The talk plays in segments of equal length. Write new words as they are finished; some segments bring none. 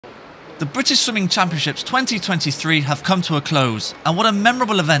The British Swimming Championships 2023 have come to a close, and what a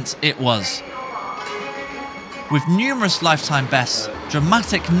memorable event it was. With numerous lifetime bests,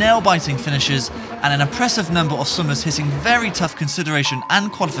 dramatic nail-biting finishes, and an impressive number of swimmers hitting very tough consideration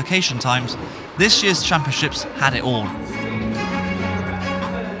and qualification times, this year's championships had it all.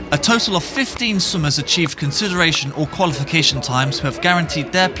 A total of 15 swimmers achieved consideration or qualification times who have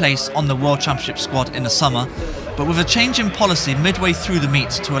guaranteed their place on the World Championship squad in the summer, but with a change in policy midway through the meet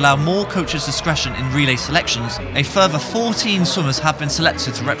to allow more coaches' discretion in relay selections, a further 14 swimmers have been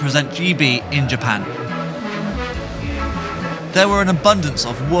selected to represent GB in Japan. There were an abundance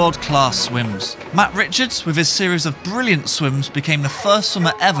of world-class swims. Matt Richards, with his series of brilliant swims, became the first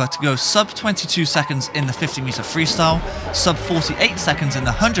swimmer ever to go sub-22 seconds in the 50-metre freestyle, sub-48 seconds in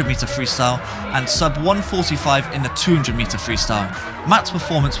the 100-metre freestyle, and sub-145 in the 200-metre freestyle. Matt's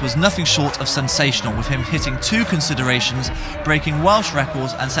performance was nothing short of sensational, with him hitting 2 considerations, breaking Welsh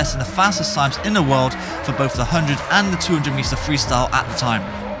records and setting the fastest times in the world for both the 100 and the 200-metre freestyle at the time.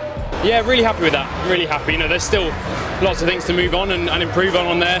 Yeah, really happy with that, really happy. You know, there's still lots of things to move on and improve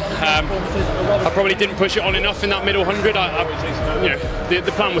on there. I probably didn't push it on enough in that middle 100.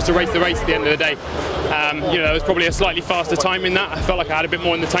 The plan was to race the race at the end of the day. There was probably a slightly faster time in that. I felt like I had a bit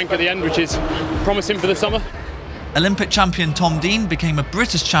more in the tank at the end, which is promising for the summer. Olympic champion Tom Dean became a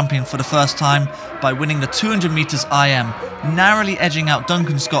British champion for the first time by winning the 200 metres IM, narrowly edging out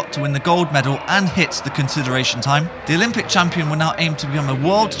Duncan Scott to win the gold medal and hit the consideration time. The Olympic champion will now aim to become a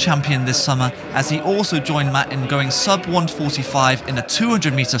world champion this summer, as he also joined Matt in going sub-145 in the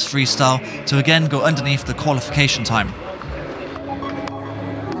 200 metres freestyle to again go underneath the qualification time.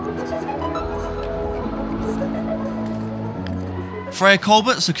 Freya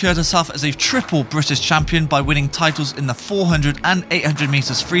Colbert secured herself as a triple British champion by winning titles in the 400 and 800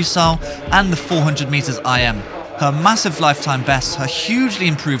 metres freestyle and the 400 metres IM. Her massive lifetime bests, her hugely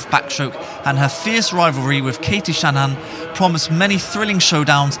improved backstroke and her fierce rivalry with Katie Shanahan promise many thrilling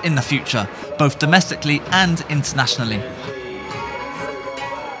showdowns in the future, both domestically and internationally.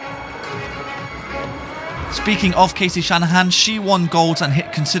 Speaking of Katie Shanahan, she won golds and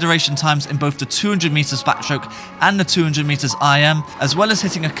hit consideration times in both the 200 metres backstroke and the 200 metres IM, as well as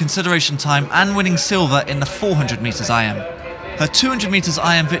hitting a consideration time and winning silver in the 400 metres IM. Her 200 metres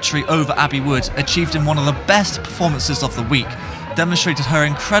IM victory over Abbie Wood, achieved in one of the best performances of the week, demonstrated her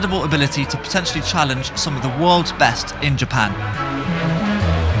incredible ability to potentially challenge some of the world's best in Japan.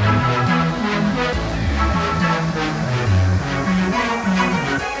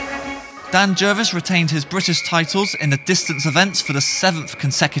 Dan Jervis retained his British titles in the distance events for the 7th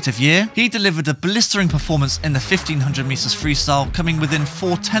consecutive year. He delivered a blistering performance in the 1500 metres freestyle, coming within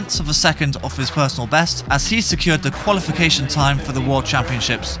 0.4 of a second of his personal best, as he secured the qualification time for the World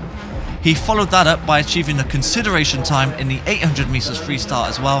Championships. He followed that up by achieving the consideration time in the 800 metres freestyle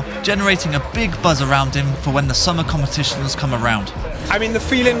as well, generating a big buzz around him for when the summer competitions come around. I mean, the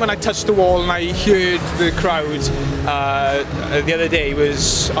feeling when I touched the wall and I heard the crowd the other day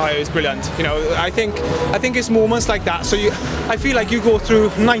was brilliant. You know, I think it's moments like that. So I feel like you go through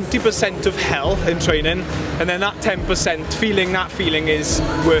 90% of hell in training, and then that 10% feeling is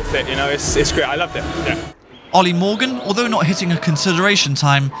worth it. You know, it's great. I loved it. Yeah. Ollie Morgan, although not hitting a consideration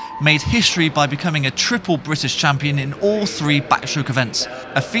time, made history by becoming a triple British champion in all 3 backstroke events,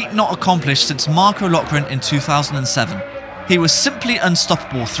 a feat not accomplished since Mark O'Loughlin in 2007. He was simply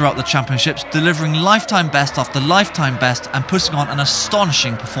unstoppable throughout the championships, delivering lifetime best after lifetime best and putting on an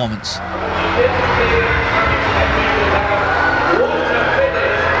astonishing performance.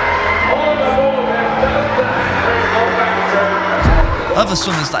 Other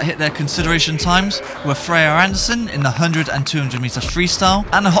swimmers that hit their consideration times were Freya Anderson in the 100 and 200 metres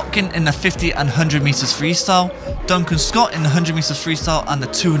freestyle, Anna Hopkin in the 50 and 100 metres freestyle, Duncan Scott in the 100 metres freestyle and the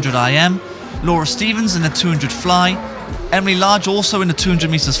 200 IM, Laura Stephens in the 200 fly, Emily Large also in the 200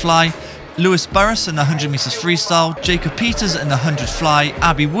 metres fly, Lewis Burris in the 100 metres freestyle, Jacob Peters in the 100 fly,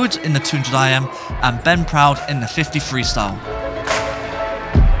 Abbie Wood in the 200 IM, and Ben Proud in the 50 freestyle.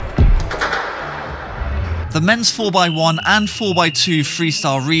 The men's 4x1 and 4x2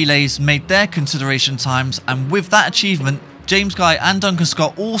 freestyle relays made their consideration times, and with that achievement, James Guy and Duncan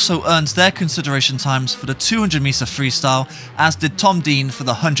Scott also earned their consideration times for the 200 metre freestyle, as did Tom Dean for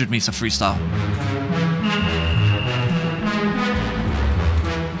the 100 metre freestyle.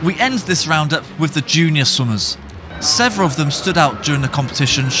 We end this roundup with the junior swimmers. Several of them stood out during the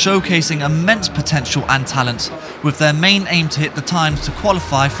competition, showcasing immense potential and talent, with their main aim to hit the times to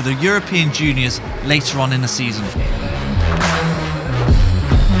qualify for the European Juniors later on in the season.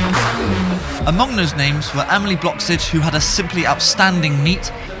 Among those names were Amelie Blocksidge, who had a simply outstanding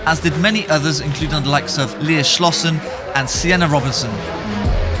meet, as did many others including the likes of Leah Schlossen and Sienna Robinson.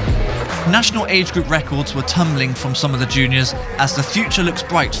 National age group records were tumbling from some of the juniors as the future looks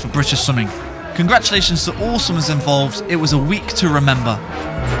bright for British swimming. Congratulations to all swimmers involved, it was a week to remember.